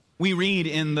We read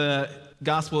in the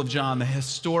Gospel of John, the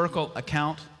historical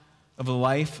account of the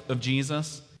life of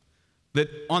Jesus, that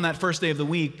on that first day of the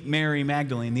week, Mary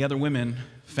Magdalene, the other women,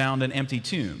 found an empty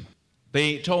tomb.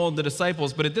 They told the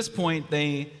disciples, but at this point,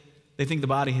 they think the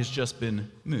body has just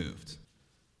been moved.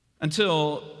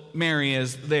 Until Mary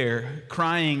is there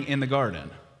crying in the garden,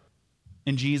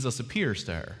 and Jesus appears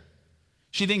to her.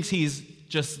 She thinks he's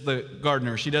just the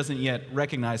gardener. She doesn't yet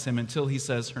recognize him until he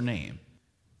says her name.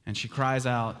 And she cries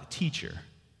out, "Teacher."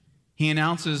 He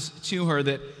announces to her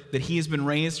that he has been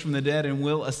raised from the dead and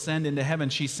will ascend into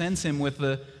heaven. She sends him with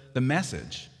the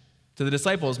message to the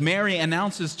disciples. Mary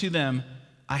announces to them,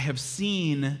 "I have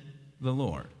seen the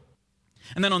Lord."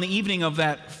 And then on the evening of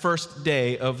that first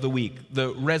day of the week,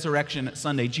 the Resurrection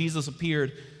Sunday, Jesus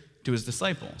appeared to his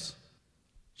disciples,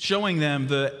 showing them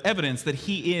the evidence that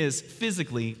he is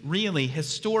physically, really,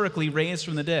 historically raised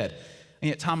from the dead. And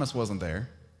yet Thomas wasn't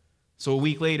there. So a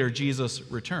week later, Jesus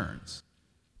returns.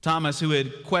 Thomas, who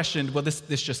had questioned, well,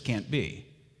 this just can't be.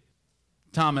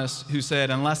 Thomas, who said,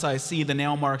 unless I see the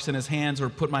nail marks in his hands or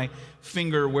put my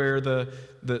finger where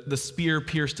the spear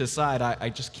pierced his side, I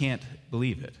just can't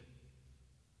believe it.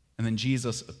 And then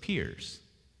Jesus appears.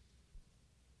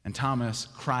 And Thomas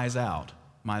cries out,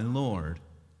 "My Lord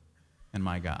and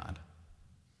my God."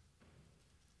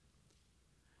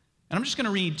 And I'm just going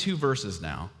to read 2 verses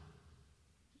now.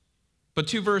 But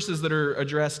 2 verses that are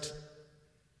addressed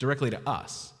directly to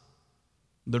us,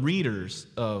 the readers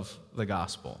of the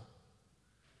gospel.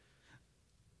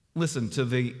 Listen to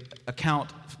the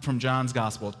account from John's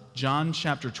gospel, John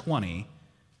chapter 20,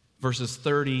 verses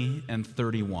 30 and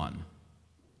 31.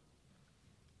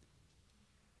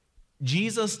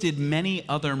 Jesus did many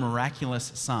other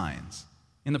miraculous signs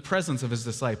in the presence of his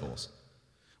disciples,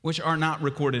 which are not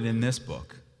recorded in this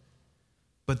book.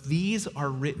 But these are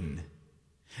written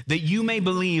that you may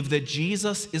believe that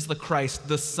Jesus is the Christ,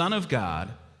 the Son of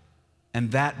God,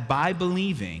 and that by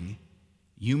believing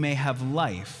you may have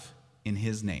life in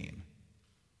his name.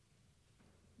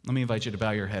 Let me invite you to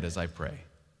bow your head as I pray.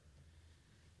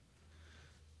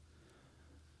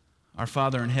 Our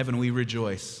Father in heaven, we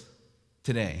rejoice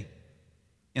today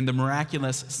in the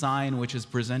miraculous sign which is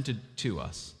presented to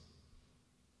us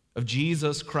of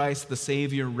Jesus Christ, the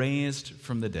Savior, raised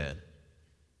from the dead.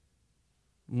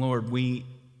 Lord, we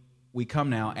come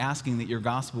now asking that your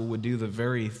gospel would do the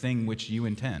very thing which you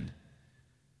intend,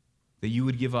 that you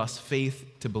would give us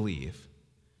faith to believe,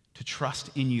 to trust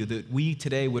in you, that we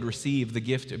today would receive the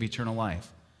gift of eternal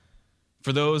life.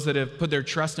 For those that have put their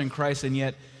trust in Christ and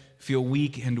yet feel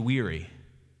weak and weary,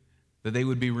 that they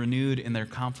would be renewed in their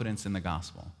confidence in the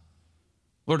gospel.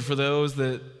 Lord, for those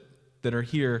that are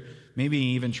here, maybe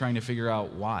even trying to figure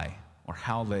out why or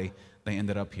how they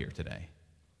ended up here today,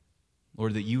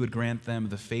 Lord, that you would grant them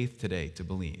the faith today to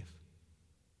believe,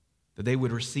 that they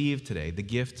would receive today the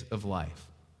gift of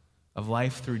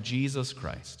life through Jesus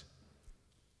Christ.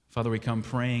 Father, we come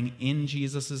praying in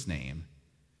Jesus' name.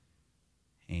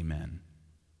 Amen.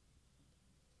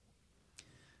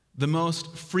 The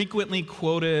most frequently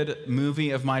quoted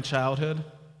movie of my childhood,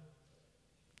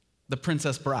 The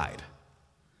Princess Bride.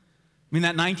 I mean,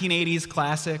 that 1980s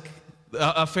classic,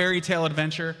 a fairy tale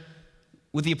adventure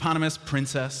with the eponymous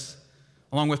princess,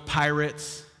 along with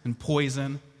pirates and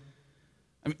poison.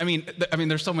 I mean,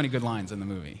 there's so many good lines in the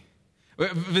movie.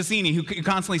 Vizzini, who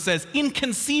constantly says,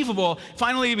 "Inconceivable,"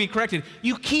 finally to be corrected.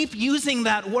 You keep using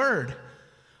that word.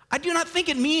 I do not think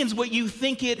it means what you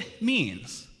think it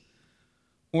means.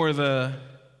 Or the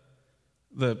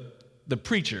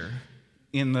preacher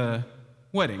in the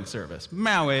wedding service.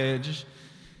 Marriage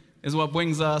is what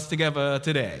brings us together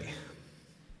today.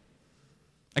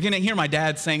 I can hear my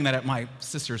dad saying that at my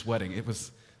sister's wedding. It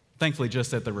was thankfully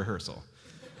just at the rehearsal.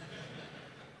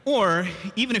 Or,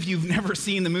 even if you've never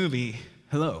seen the movie,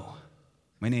 "Hello,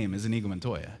 my name is Inigo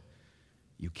Montoya.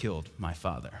 You killed my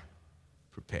father.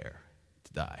 Prepare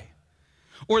to die."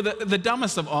 Or the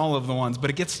dumbest of all of the ones, but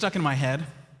it gets stuck in my head.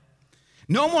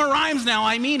 "No more rhymes now,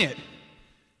 I mean it."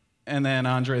 And then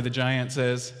Andre the Giant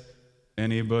says,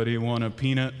 "Anybody want a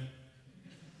peanut?"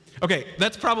 Okay,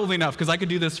 that's probably enough, because I could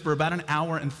do this for about an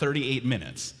hour and 38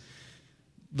 minutes,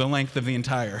 the length of the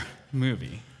entire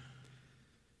movie.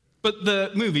 But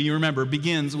the movie, you remember,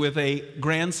 begins with a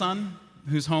grandson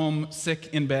who's home sick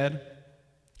in bed,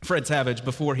 Fred Savage,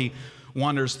 before he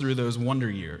wanders through those wonder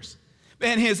years.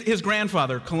 And his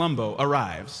grandfather, Columbo,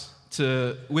 arrives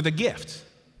with a gift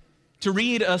to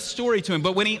read a story to him.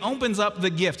 But when he opens up the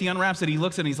gift, he unwraps it, he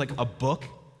looks at it, and he's like, "A book?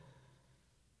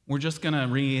 We're just going to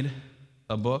read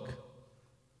a book?"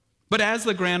 But as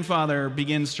the grandfather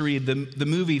begins to read, the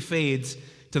movie fades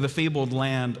to the fabled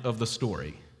land of the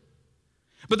story.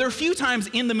 But there are a few times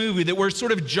in the movie that we're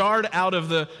sort of jarred out of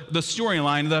the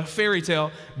storyline, the fairy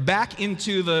tale, back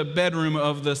into the bedroom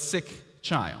of the sick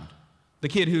child, the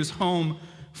kid who's home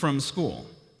from school,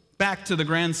 back to the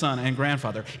grandson and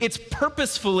grandfather. It's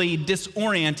purposefully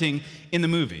disorienting in the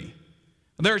movie.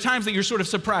 There are times that you're sort of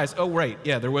surprised. Oh, right,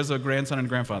 yeah, there was a grandson and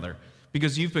grandfather,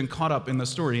 because you've been caught up in the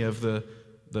story of the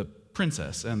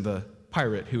princess and the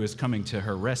pirate who is coming to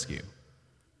her rescue.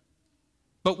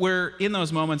 But we're in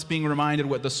those moments being reminded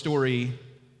what the story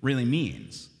really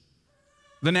means.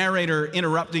 The narrator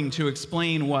interrupting to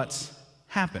explain what's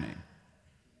happening.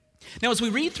 Now, as we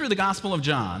read through the Gospel of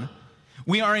John,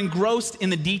 we are engrossed in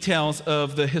the details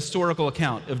of the historical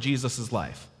account of Jesus'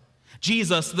 life.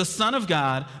 Jesus, the Son of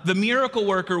God, the miracle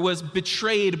worker, was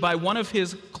betrayed by one of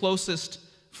his closest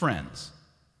friends.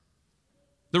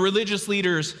 The religious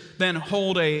leaders then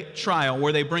hold a trial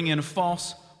where they bring in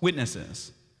false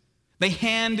witnesses. They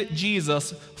hand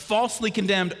Jesus, falsely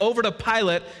condemned, over to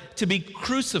Pilate to be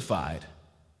crucified.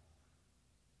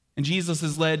 And Jesus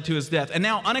is led to his death. And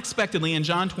now, unexpectedly, in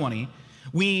John 20,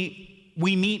 we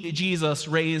meet Jesus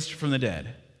raised from the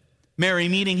dead. Mary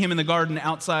meeting him in the garden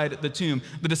outside the tomb.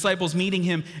 The disciples meeting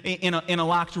him in a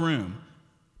locked room.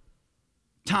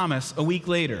 Thomas, a week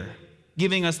later,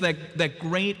 giving us that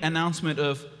great announcement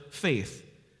of faith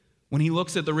when he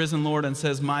looks at the risen Lord and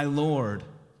says, "My Lord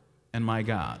and my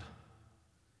God."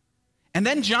 And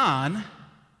then John,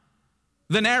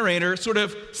 the narrator, sort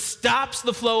of stops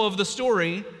the flow of the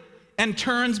story and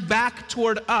turns back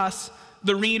toward us,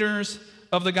 the readers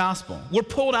of the gospel. We're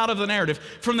pulled out of the narrative,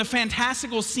 from the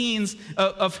fantastical scenes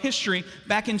of history,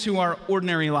 back into our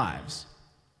ordinary lives,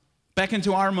 back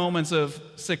into our moments of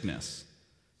sickness,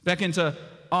 back into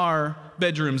our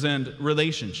bedrooms and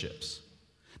relationships.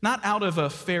 Not out of a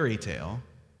fairy tale,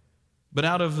 but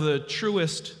out of the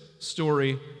truest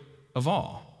story of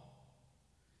all.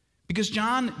 Because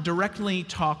John directly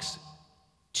talks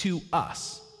to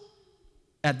us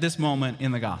at this moment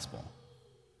in the gospel.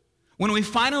 When we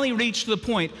finally reach the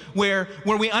point where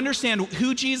we understand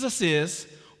who Jesus is,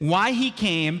 why he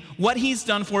came, what he's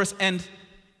done for us, and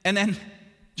then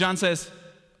John says,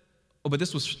 "Oh, but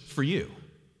this was for you."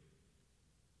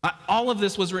 All of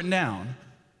this was written down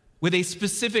with a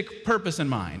specific purpose in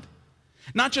mind.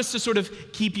 Not just to sort of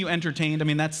keep you entertained. I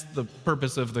mean, that's the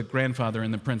purpose of the grandfather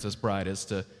and the Princess Bride, is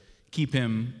to keep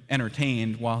him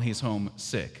entertained while he's home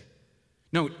sick.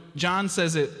 No, John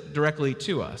says it directly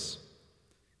to us.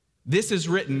 This is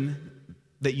written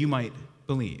that you might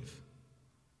believe.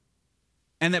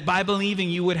 And that by believing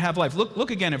you would have life. Look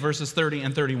again at verses 30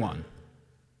 and 31.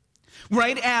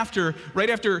 Right after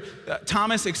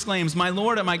Thomas exclaims, "My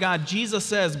Lord and my God," Jesus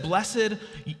says, "Blessed,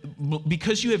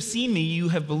 because you have seen me, you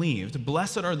have believed.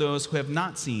 Blessed are those who have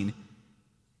not seen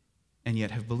and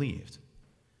yet have believed."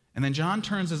 And then John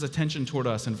turns his attention toward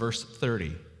us in verse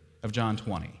 30 of John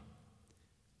 20.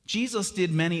 Jesus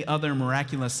did many other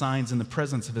miraculous signs in the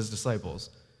presence of his disciples,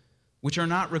 which are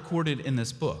not recorded in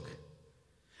this book.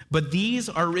 But these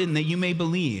are written that you may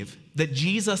believe that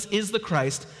Jesus is the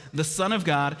Christ, the Son of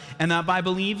God, and that by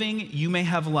believing you may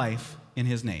have life in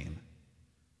his name.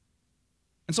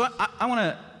 And so I want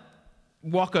to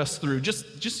walk us through,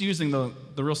 just using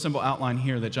the real simple outline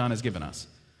here that John has given us.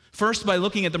 First, by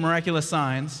looking at the miraculous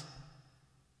signs,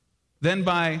 then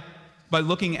by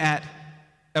looking at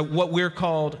what we're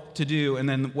called to do, and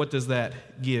then what does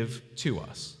that give to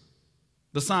us.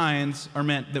 The signs are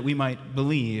meant that we might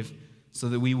believe so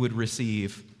that we would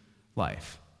receive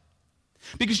life.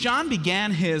 Because John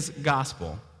began his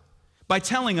gospel by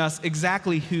telling us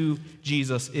exactly who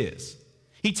Jesus is.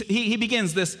 He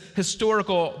begins this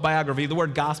historical biography. The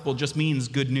word gospel just means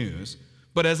good news.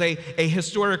 But as a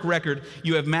historic record,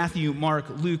 you have Matthew, Mark,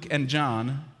 Luke, and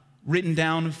John written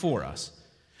down for us.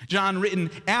 John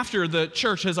written after the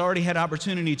church has already had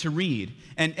opportunity to read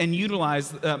and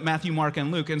utilize Matthew, Mark,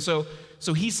 and Luke. And so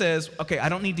he says, okay, I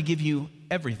don't need to give you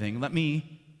everything. Let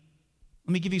me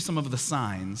give you some of the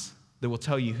signs that will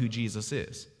tell you who Jesus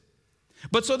is.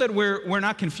 But so that we're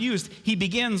not confused, he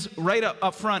begins right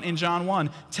up front in John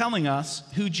 1 telling us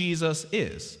who Jesus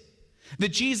is. That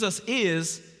Jesus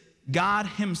is God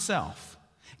himself.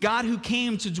 God who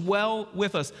came to dwell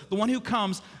with us. The one who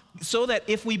comes so that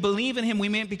if we believe in him, we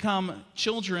may become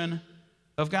children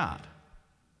of God.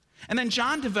 And then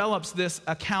John develops this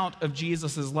account of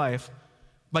Jesus' life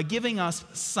by giving us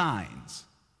signs.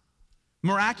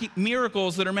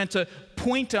 Miracles that are meant to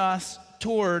point us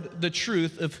toward the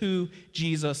truth of who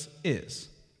Jesus is.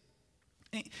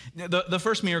 The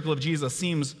first miracle of Jesus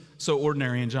seems so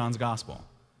ordinary in John's gospel.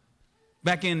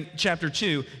 Back in chapter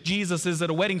 2, Jesus is at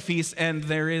a wedding feast and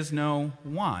there is no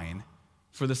wine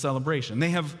for the celebration. They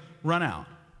have run out.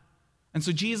 And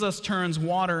so Jesus turns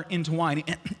water into wine.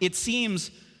 It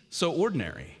seems so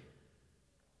ordinary.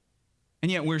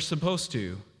 And yet we're supposed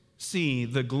to see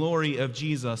the glory of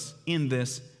Jesus in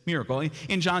this miracle.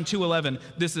 In John 2:11,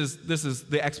 this is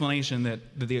the explanation that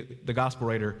the gospel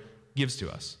writer gives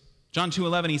to us. John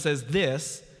 2:11, he says,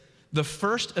 "This, the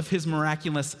first of his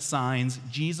miraculous signs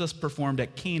Jesus performed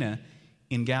at Cana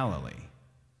in Galilee."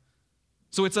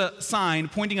 So it's a sign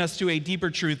pointing us to a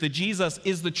deeper truth that Jesus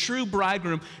is the true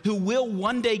bridegroom who will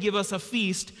one day give us a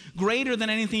feast greater than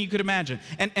anything you could imagine.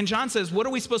 And John says, what are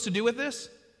we supposed to do with this?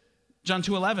 John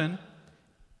 2:11,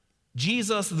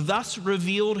 Jesus thus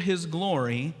revealed his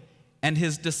glory, and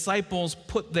his disciples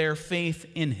put their faith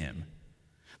in him.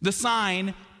 The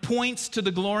sign points to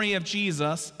the glory of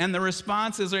Jesus, and the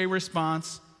response is a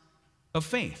response of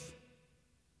faith.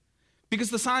 Because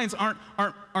the signs aren't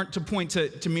to point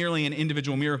to merely an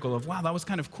individual miracle of, wow, that was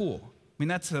kind of cool. I mean,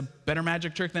 that's a better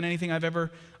magic trick than anything I've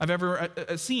ever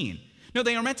seen. No,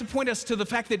 they are meant to point us to the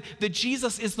fact that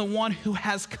Jesus is the one who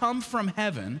has come from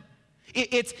heaven.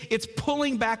 It's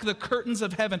pulling back the curtains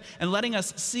of heaven and letting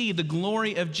us see the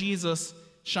glory of Jesus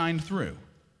shine through.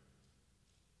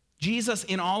 Jesus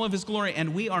in all of his glory,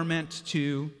 and we are meant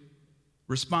to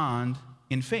respond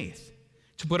in faith,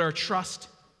 to put our trust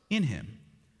in him.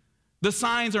 The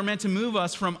signs are meant to move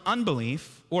us from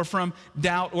unbelief or from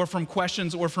doubt or from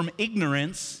questions or from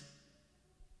ignorance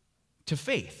to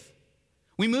faith.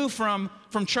 We move from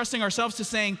trusting ourselves to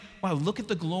saying, wow, look at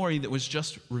the glory that was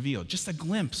just revealed, just a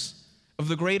glimpse of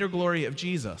the greater glory of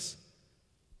Jesus.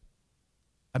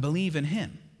 I believe in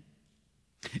him.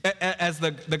 As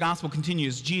the gospel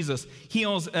continues, Jesus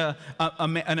heals a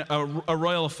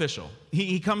royal official.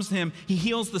 He comes to him, he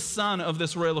heals the son of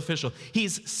this royal official.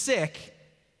 He's sick,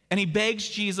 and he begs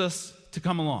Jesus to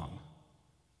come along.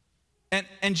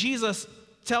 And Jesus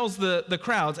tells the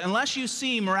crowds, unless you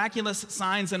see miraculous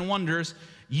signs and wonders,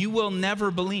 you will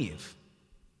never believe.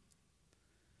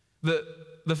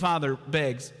 The father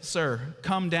begs, "Sir,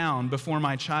 come down before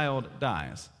my child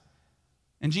dies."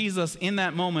 And Jesus, in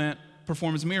that moment,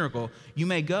 performs a miracle. "You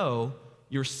may go,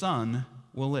 your son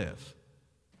will live."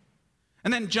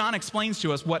 And then John explains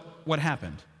to us what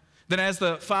happened. That as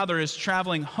the father is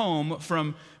traveling home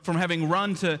from having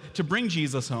run to bring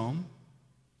Jesus home,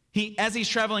 as he's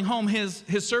traveling home, his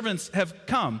servants have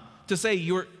come to say,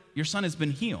 your son has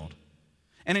been healed.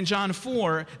 And in John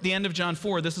 4, the end of John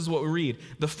 4, this is what we read.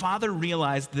 The father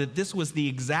realized that this was the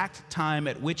exact time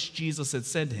at which Jesus had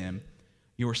said to him,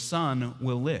 "Your son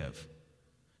will live."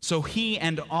 So he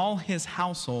and all his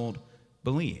household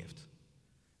believed.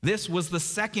 This was the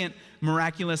second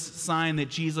miraculous sign that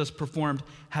Jesus performed,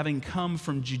 having come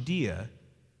from Judea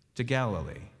to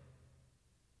Galilee.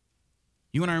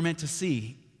 You and I are meant to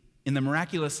see in the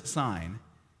miraculous sign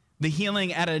the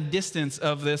healing at a distance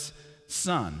of this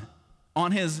son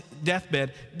on his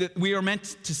deathbed. That we are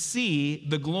meant to see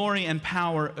the glory and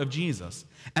power of Jesus.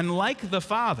 And like the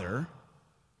Father,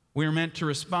 we are meant to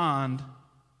respond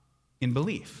in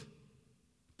belief.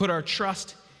 Put our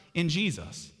trust in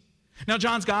Jesus. Now,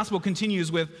 John's gospel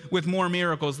continues with more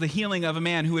miracles. The healing of a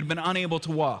man who had been unable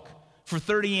to walk for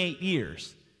 38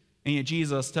 years. And yet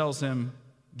Jesus tells him,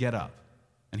 "Get up."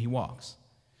 And he walks.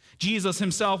 Jesus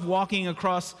himself walking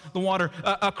across the water.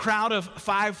 A crowd of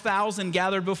 5,000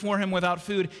 gathered before him without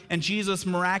food, and Jesus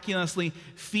miraculously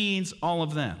feeds all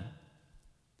of them.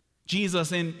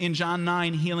 Jesus in John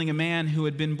 9 healing a man who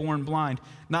had been born blind,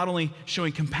 not only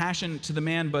showing compassion to the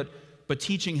man, but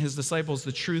teaching his disciples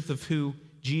the truth of who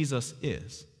Jesus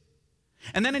is.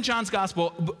 And then in John's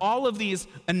gospel, all of these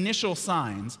initial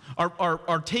signs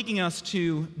are taking us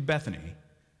to Bethany,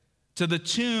 to the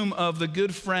tomb of the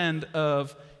good friend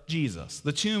of Jesus,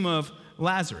 the tomb of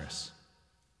Lazarus.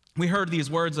 We heard these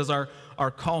words as our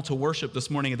call to worship this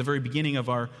morning at the very beginning of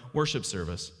our worship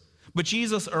service. But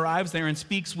Jesus arrives there and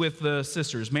speaks with the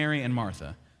sisters, Mary and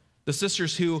Martha, the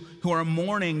sisters who are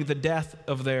mourning the death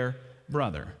of their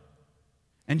brother.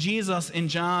 And Jesus in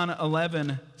John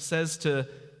 11 says to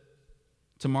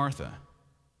Martha,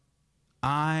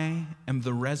 "I am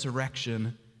the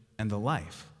resurrection and the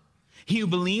life. He who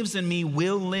believes in me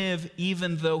will live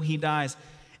even though he dies.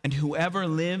 And whoever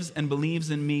lives and believes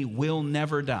in me will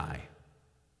never die.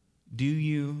 Do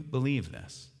you believe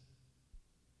this?"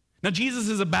 Now, Jesus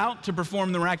is about to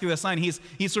perform the miraculous sign.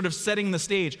 He's sort of setting the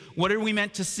stage. What are we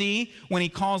meant to see when he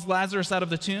calls Lazarus out of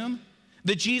the tomb?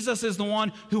 That Jesus is the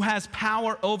one who has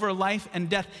power over life and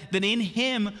death, that in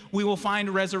him we will find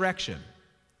resurrection.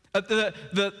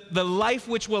 The life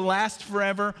which will last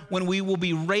forever, when we will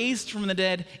be raised from the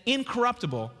dead,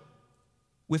 incorruptible,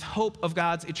 with hope of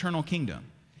God's eternal kingdom.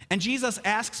 And Jesus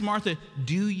asks Martha,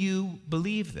 "Do you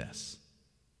believe this?"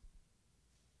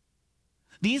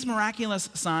 These miraculous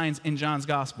signs in John's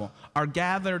gospel are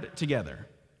gathered together.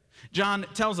 John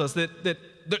tells us that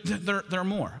there are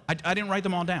more. I didn't write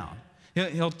them all down.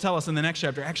 He'll tell us in the next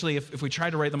chapter, actually, if we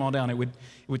tried to write them all down, it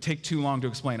would take too long to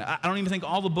explain. I don't even think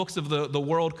all the books of the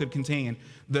world could contain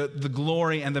the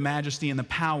glory and the majesty and the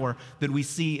power that we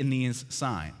see in these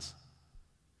signs.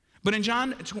 But in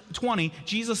John 20,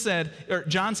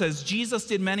 John says, Jesus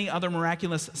did many other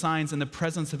miraculous signs in the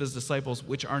presence of his disciples,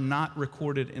 which are not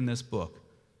recorded in this book.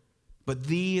 But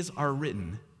these are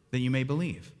written that you may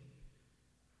believe.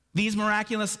 These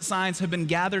miraculous signs have been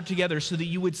gathered together so that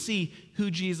you would see who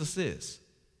Jesus is.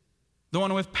 The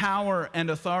one with power and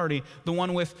authority, the one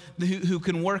who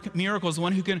can work miracles, the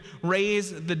one who can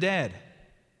raise the dead.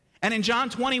 And in John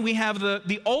 20, we have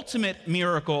the ultimate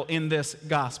miracle in this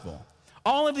gospel.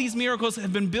 All of these miracles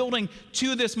have been building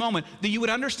to this moment that you would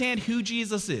understand who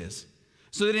Jesus is,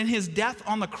 so that in his death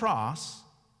on the cross,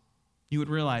 you would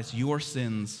realize your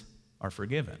sins are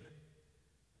forgiven.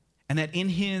 And that in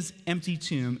his empty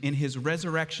tomb, in his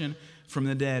resurrection from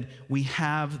the dead, we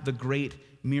have the great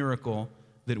miracle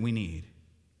that we need.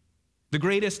 The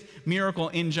greatest miracle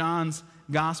in John's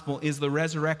gospel is the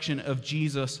resurrection of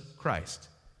Jesus Christ.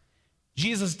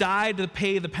 Jesus died to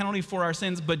pay the penalty for our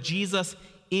sins, but Jesus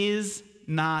is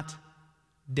not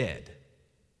dead.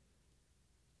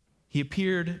 He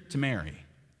appeared to Mary.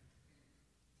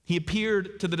 He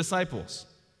appeared to the disciples.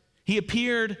 He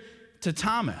appeared to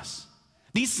Thomas.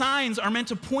 These signs are meant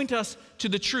to point us to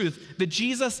the truth that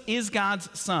Jesus is God's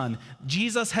Son.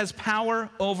 Jesus has power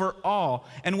over all.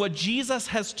 And what Jesus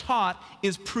has taught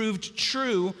is proved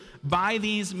true by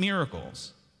these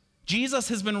miracles. Jesus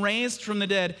has been raised from the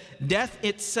dead. Death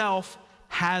itself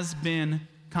has been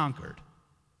conquered.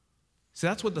 So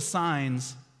that's what the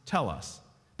signs tell us.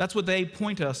 That's what they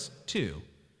point us to.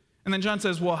 And then John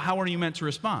says, well, how are you meant to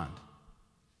respond?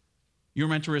 You're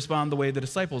meant to respond the way the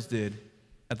disciples did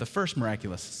at the first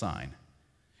miraculous sign.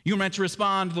 You're meant to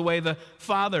respond the way the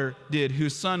father did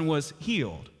whose son was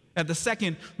healed at the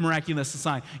second miraculous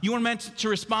sign. You were meant to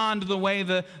respond the way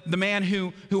the man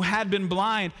who had been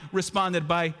blind responded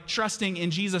by trusting in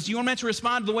Jesus. You were meant to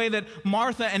respond the way that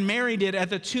Martha and Mary did at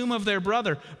the tomb of their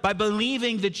brother by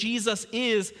believing that Jesus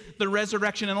is the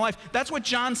resurrection and life. That's what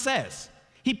John says.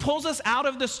 He pulls us out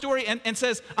of the story and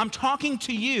says, I'm talking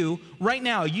to you right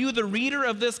now, you, the reader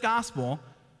of this gospel.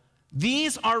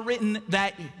 These are written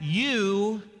that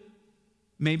you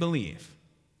may believe.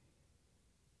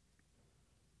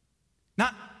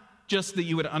 Not just that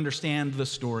you would understand the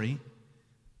story,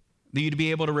 that you'd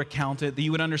be able to recount it, that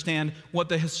you would understand what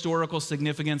the historical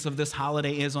significance of this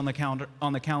holiday is on the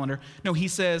calendar. No, he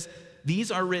says,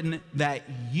 these are written that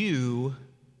you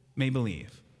may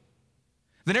believe.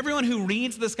 That everyone who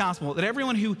reads this gospel, that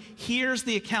everyone who hears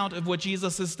the account of what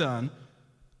Jesus has done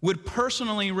would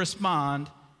personally respond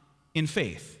in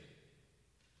faith.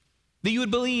 That you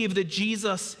would believe that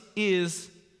Jesus is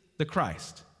the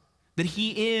Christ, that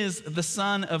he is the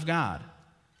Son of God.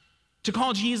 To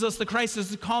call Jesus the Christ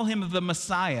is to call him the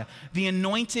Messiah, the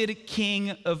anointed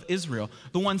King of Israel,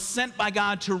 the one sent by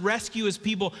God to rescue his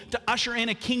people, to usher in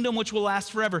a kingdom which will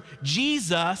last forever.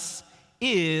 Jesus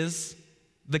is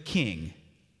the King.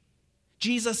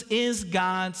 Jesus is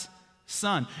God's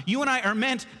Son. You and I are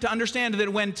meant to understand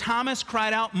that when Thomas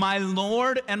cried out, "My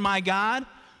Lord and my God,"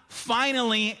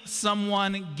 finally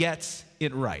someone gets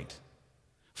it right.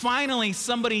 Finally,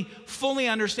 somebody fully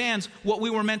understands what we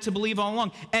were meant to believe all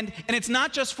along. And it's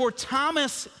not just for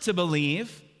Thomas to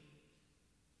believe.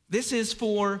 This is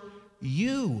for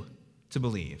you to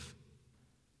believe.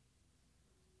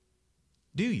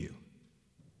 Do you?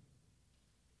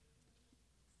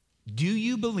 Do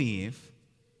you believe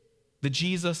that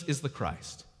Jesus is the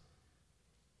Christ,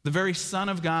 the very Son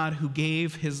of God who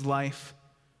gave his life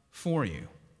for you?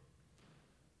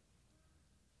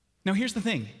 Now, here's the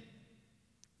thing.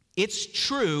 It's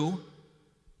true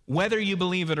whether you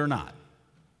believe it or not.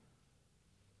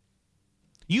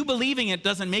 You believing it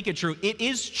doesn't make it true. It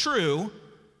is true,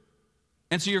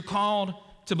 and so you're called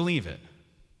to believe it.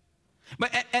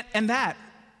 But and that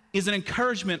is an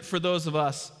encouragement for those of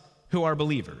us who are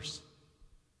believers,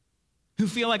 who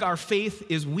feel like our faith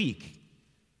is weak.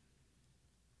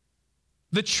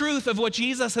 The truth of what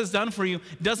Jesus has done for you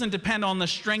doesn't depend on the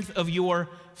strength of your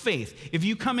faith. If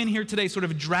you come in here today sort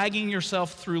of dragging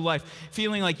yourself through life,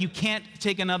 feeling like you can't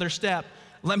take another step,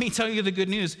 let me tell you the good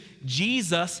news.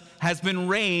 Jesus has been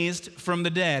raised from the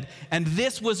dead, and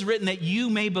this was written that you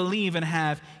may believe and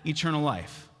have eternal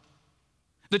life.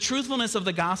 The truthfulness of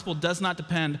the gospel does not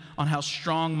depend on how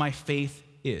strong my faith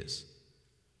is.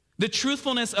 The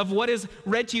truthfulness of what is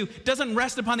read to you doesn't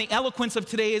rest upon the eloquence of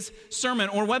today's sermon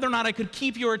or whether or not I could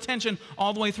keep your attention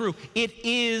all the way through. It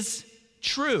is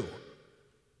true.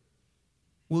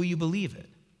 Will you believe it?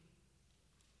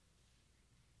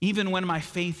 Even when my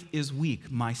faith is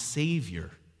weak, my Savior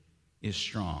is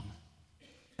strong.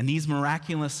 And these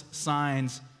miraculous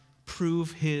signs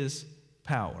prove his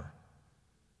power.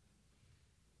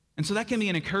 And so that can be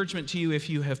an encouragement to you if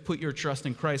you have put your trust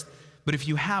in Christ. But if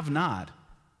you have not,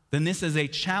 then this is a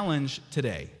challenge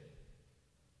today.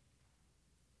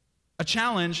 A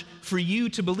challenge for you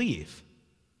to believe.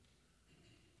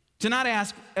 To not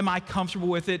ask, am I comfortable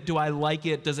with it? Do I like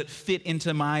it? Does it fit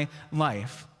into my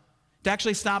life? To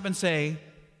actually stop and say,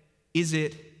 is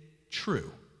it true?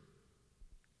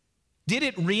 Did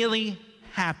it really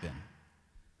happen?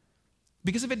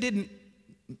 Because if it didn't,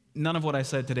 none of what I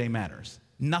said today matters.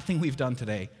 Nothing we've done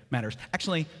today matters.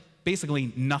 Actually,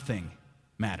 basically nothing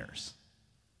matters.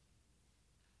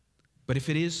 But if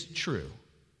it is true,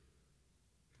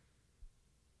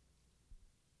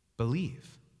 believe.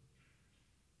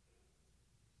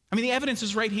 I mean, the evidence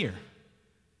is right here.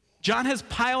 John has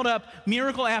piled up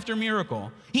miracle after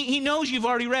miracle. He knows you've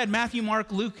already read Matthew,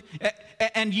 Mark, Luke,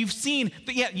 and you've seen,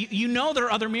 you know there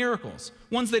are other miracles,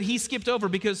 ones that he skipped over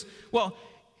because, well,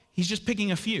 he's just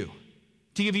picking a few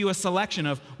to give you a selection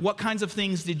of what kinds of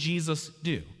things did Jesus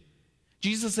do.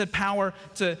 Jesus had power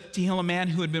to heal a man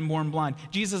who had been born blind.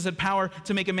 Jesus had power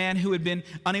to make a man who had been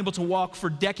unable to walk for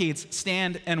decades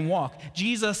stand and walk.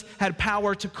 Jesus had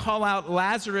power to call out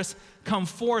Lazarus, come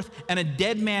forth, and a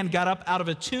dead man got up out of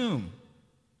a tomb.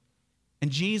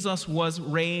 And Jesus was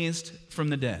raised from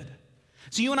the dead.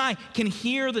 So you and I can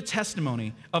hear the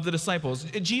testimony of the disciples.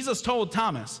 Jesus told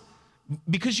Thomas,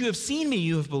 because you have seen me,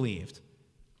 you have believed.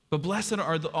 But blessed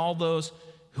are all those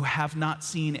who have not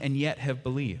seen and yet have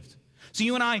believed. So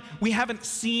you and I, we haven't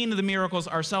seen the miracles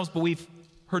ourselves, but we've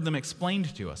heard them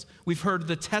explained to us. We've heard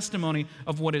the testimony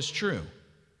of what is true.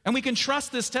 And we can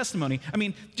trust this testimony. I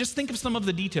mean, just think of some of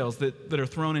the details that are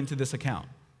thrown into this account.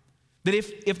 That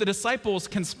if the disciples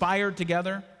conspired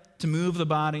together to move the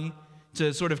body,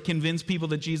 to sort of convince people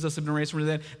that Jesus had been raised from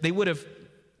the dead, they would have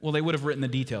written the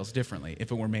details differently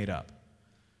if it were made up.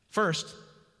 First,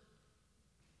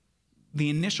 the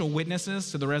initial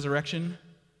witnesses to the resurrection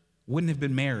wouldn't have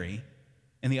been Mary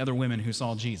and the other women who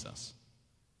saw Jesus.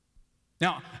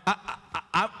 Now,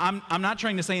 I'm not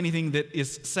trying to say anything that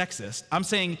is sexist. I'm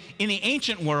saying in the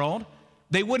ancient world,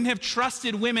 they wouldn't have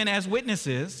trusted women as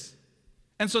witnesses,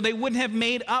 and so they wouldn't have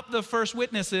made up the first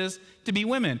witnesses to be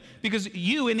women, because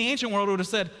you in the ancient world would have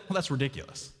said, well, that's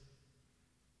ridiculous.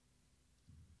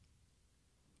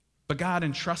 But God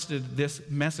entrusted this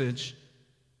message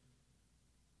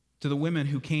to the women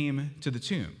who came to the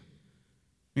tomb.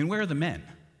 I mean, where are the men?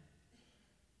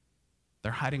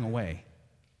 They're hiding away,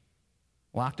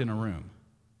 locked in a room.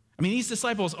 I mean, these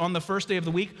disciples on the first day of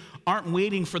the week aren't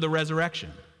waiting for the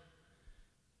resurrection.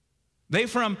 They,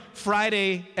 from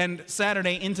Friday and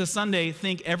Saturday into Sunday,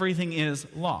 think everything is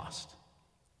lost.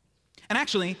 And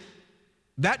actually,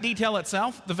 that detail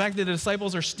itself, the fact that the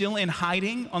disciples are still in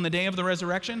hiding on the day of the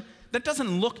resurrection, that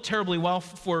doesn't look terribly well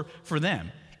for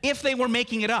them. If they were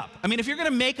making it up. I mean, if you're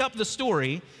going to make up the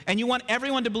story and you want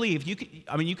everyone to believe, you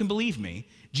can believe me.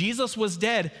 Jesus was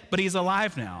dead, but he's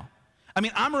alive now. I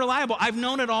mean, I'm reliable. I've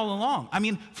known it all along. I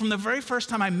mean, from the very first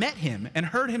time I met him and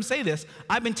heard him say this,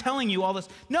 I've been telling you all this.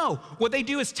 No, what they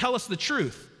do is tell us the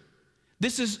truth.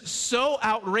 This is so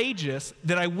outrageous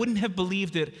that I wouldn't have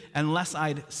believed it unless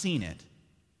I'd seen it.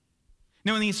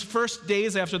 Now, in these first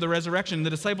days after the resurrection, the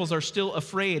disciples are still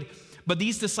afraid, but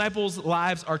these disciples'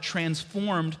 lives are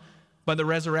transformed by the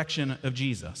resurrection of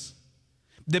Jesus.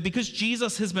 That because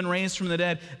Jesus has been raised from the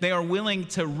dead, they are willing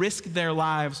to risk their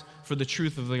lives for the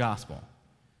truth of the gospel.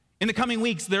 In the coming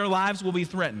weeks, their lives will be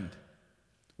threatened.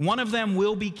 One of them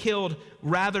will be killed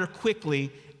rather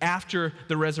quickly after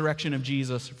the resurrection of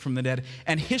Jesus from the dead.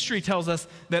 And history tells us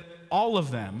that all of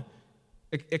them,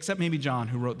 except maybe John,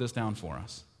 who wrote this down for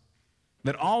us,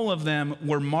 that all of them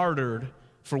were martyred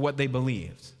for what they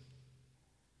believed.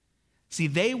 See,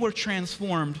 they were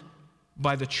transformed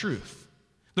by the truth.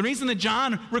 The reason that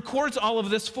John records all of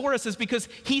this for us is because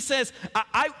he says,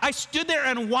 I stood there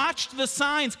and watched the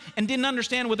signs and didn't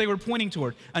understand what they were pointing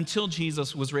toward until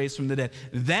Jesus was raised from the dead.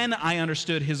 Then I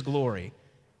understood his glory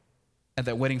at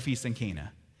that wedding feast in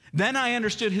Cana. Then I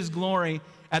understood his glory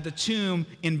at the tomb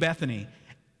in Bethany.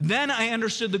 Then I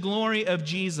understood the glory of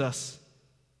Jesus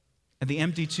at the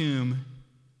empty tomb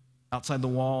outside the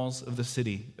walls of the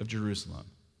city of Jerusalem.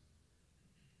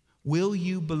 Will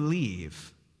you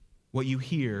believe what you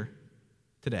hear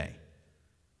today?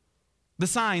 The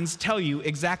signs tell you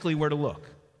exactly where to look.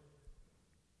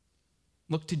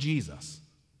 Look to Jesus.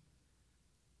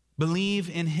 Believe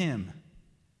in him.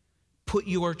 Put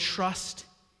your trust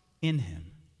in him.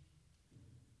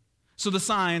 So the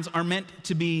signs are meant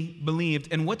to be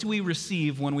believed. And what do we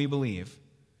receive when we believe?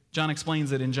 John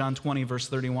explains it in John 20, verse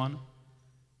 31.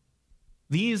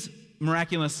 These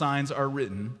miraculous signs are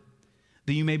written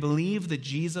that you may believe that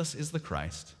Jesus is the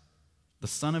Christ, the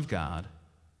Son of God,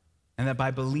 and that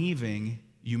by believing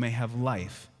you may have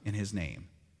life in his name.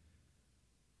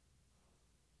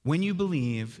 When you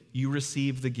believe, you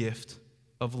receive the gift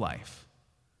of life.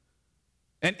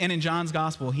 And in John's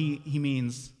gospel, he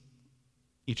means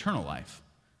eternal life,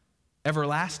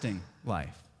 everlasting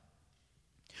life,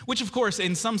 which of course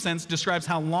in some sense describes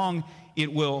how long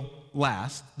it will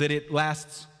last, that it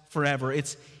lasts forever,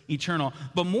 it's eternal.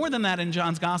 But more than that, in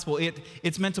John's gospel,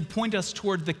 it's meant to point us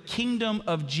toward the kingdom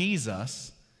of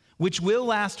Jesus, which will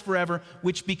last forever,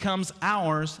 which becomes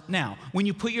ours now. When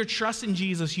you put your trust in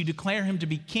Jesus, you declare him to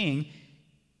be king,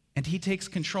 and he takes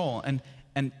control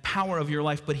and power of your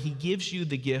life, but he gives you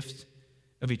the gift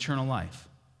of eternal life.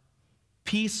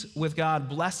 Peace with God,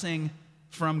 blessing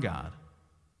from God.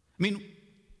 I mean,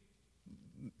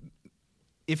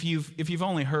 if you've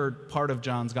only heard part of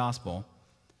John's gospel,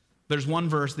 there's one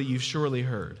verse that you've surely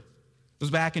heard. It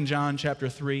was back in John chapter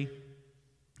 3,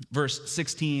 verse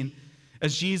 16,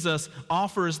 as Jesus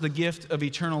offers the gift of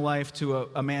eternal life to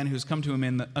a man who's come to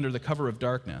him under the cover of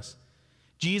darkness.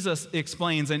 Jesus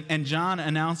explains, and John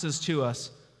announces to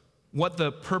us what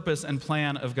the purpose and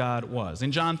plan of God was.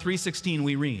 In John 3:16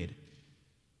 we read,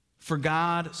 "For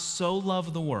God so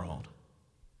loved the world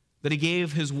that he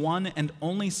gave his one and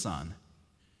only Son,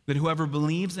 that whoever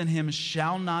believes in him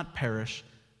shall not perish,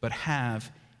 but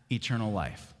have eternal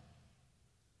life."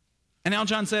 And now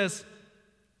John says,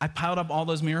 I piled up all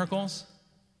those miracles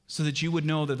so that you would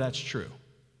know that that's true.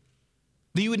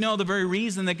 That you would know the very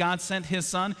reason that God sent his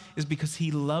Son is because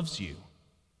he loves you.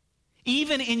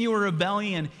 Even in your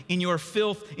rebellion, in your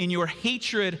filth, in your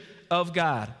hatred of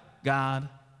God, God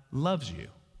loves you.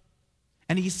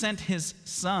 And he sent his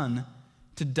Son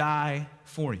to die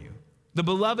for you. The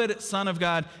beloved Son of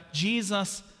God,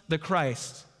 Jesus the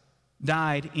Christ,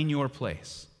 died in your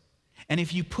place. And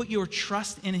if you put your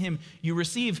trust in him, you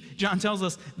receive, John tells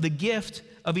us, the gift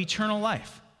of eternal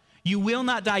life. You will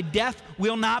not die. Death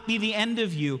will not be the end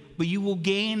of you, but you will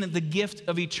gain the gift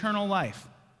of eternal life.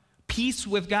 Peace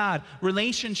with God,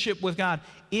 relationship with God,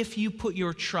 if you put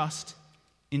your trust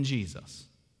in Jesus.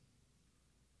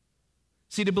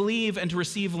 See, to believe and to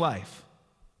receive life,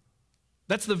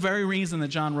 that's the very reason that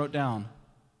John wrote down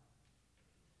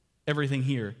everything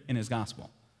here in his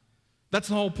gospel. That's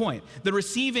the whole point. The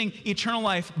receiving eternal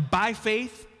life by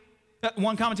faith,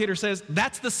 one commentator says,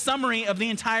 that's the summary of the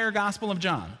entire Gospel of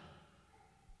John.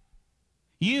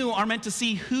 You are meant to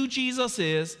see who Jesus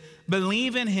is,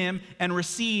 believe in him, and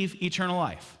receive eternal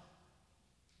life.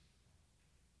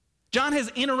 John has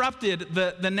interrupted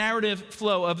the narrative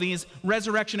flow of these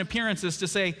resurrection appearances to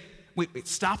say, wait,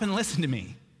 stop and listen to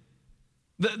me.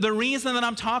 The reason that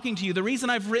I'm talking to you, the reason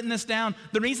I've written this down,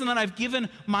 the reason that I've given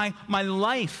my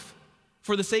life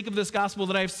for the sake of this gospel,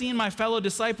 that I've seen my fellow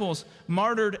disciples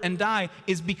martyred and die,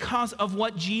 is because of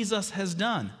what Jesus has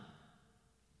done.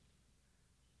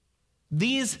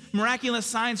 These miraculous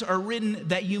signs are written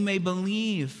that you may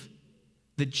believe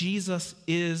that Jesus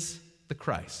is the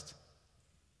Christ,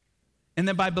 and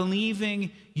that by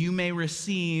believing you may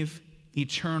receive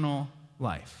eternal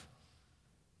life.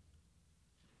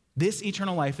 This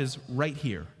eternal life is right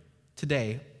here,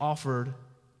 today, offered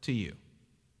to you.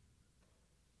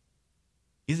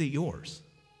 Is it yours?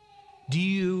 Do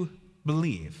you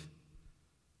believe?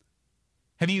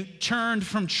 Have you turned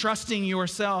from trusting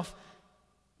yourself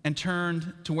and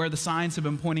turned to where the signs have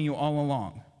been pointing you all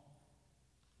along?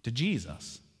 To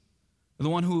Jesus, the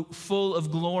one who, full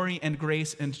of glory and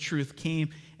grace and truth, came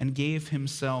and gave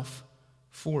himself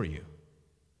for you.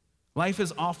 Life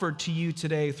is offered to you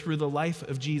today through the life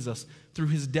of Jesus, through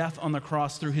his death on the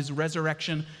cross, through his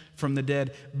resurrection from the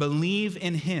dead. Believe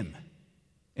in him,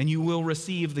 and you will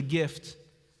receive the gift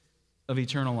of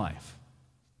eternal life.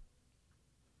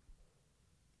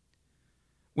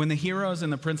 When the heroes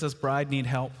and the Princess Bride need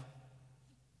help,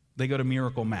 they go to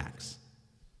Miracle Max,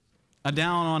 a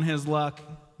down-on-his-luck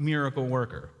miracle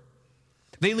worker.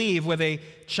 They leave with a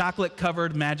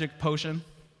chocolate-covered magic potion,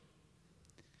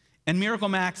 and Miracle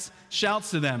Max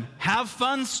shouts to them, "Have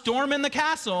fun storming the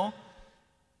castle!"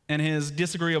 And his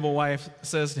disagreeable wife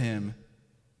says to him,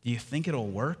 "Do you think it'll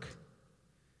work?"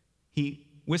 He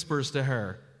whispers to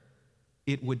her,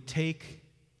 "It would take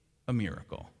a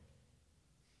miracle."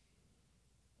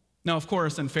 Now, of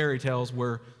course, in fairy tales,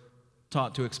 we're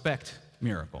taught to expect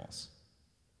miracles.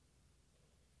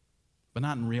 but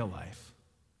not in real life.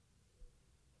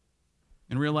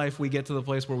 In real life, we get to the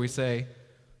place where we say,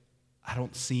 I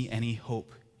don't see any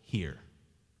hope here.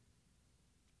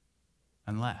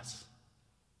 Unless,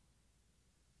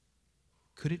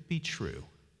 could it be true?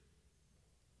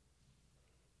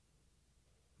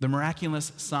 The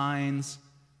miraculous signs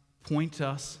point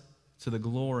us to the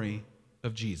glory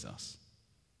of Jesus.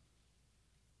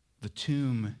 The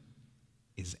tomb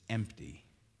is empty.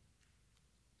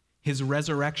 His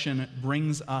resurrection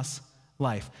brings us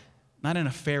life, not in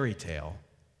a fairy tale,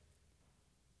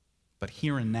 but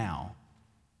here and now,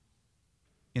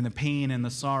 in the pain and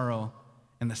the sorrow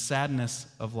and the sadness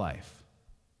of life.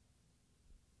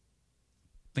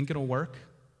 Think it'll work?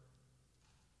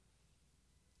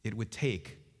 It would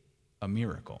take a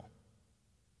miracle.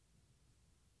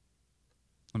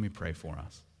 Let me pray for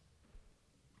us.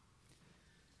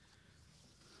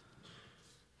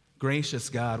 Gracious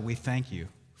God, we thank you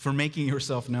for making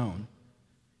yourself known.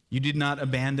 You did not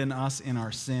abandon us in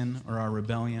our sin or our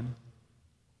rebellion,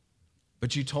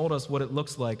 but you told us what it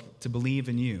looks like to believe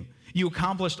in you. You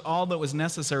accomplished all that was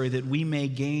necessary that we may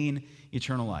gain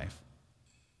eternal life,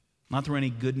 not through any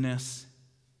goodness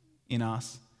in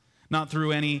us, not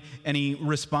through any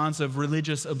responsive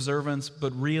religious observance,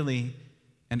 but really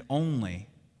and only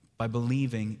by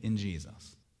believing in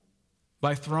Jesus.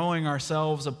 By throwing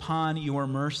ourselves upon your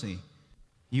mercy,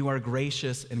 you are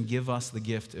gracious and give us the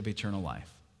gift of eternal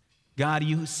life. God,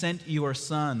 you sent your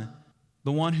Son,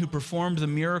 the one who performed the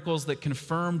miracles that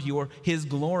confirmed his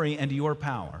glory and your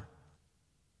power.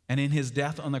 And in his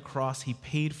death on the cross, he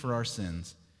paid for our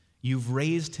sins. You've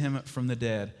raised him from the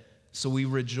dead, so we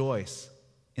rejoice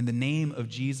in the name of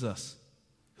Jesus,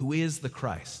 who is the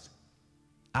Christ,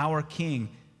 our King.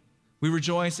 We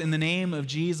rejoice in the name of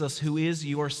Jesus, who is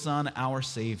your Son, our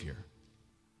Savior.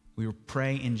 We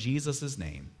pray in Jesus'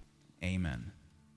 name. Amen.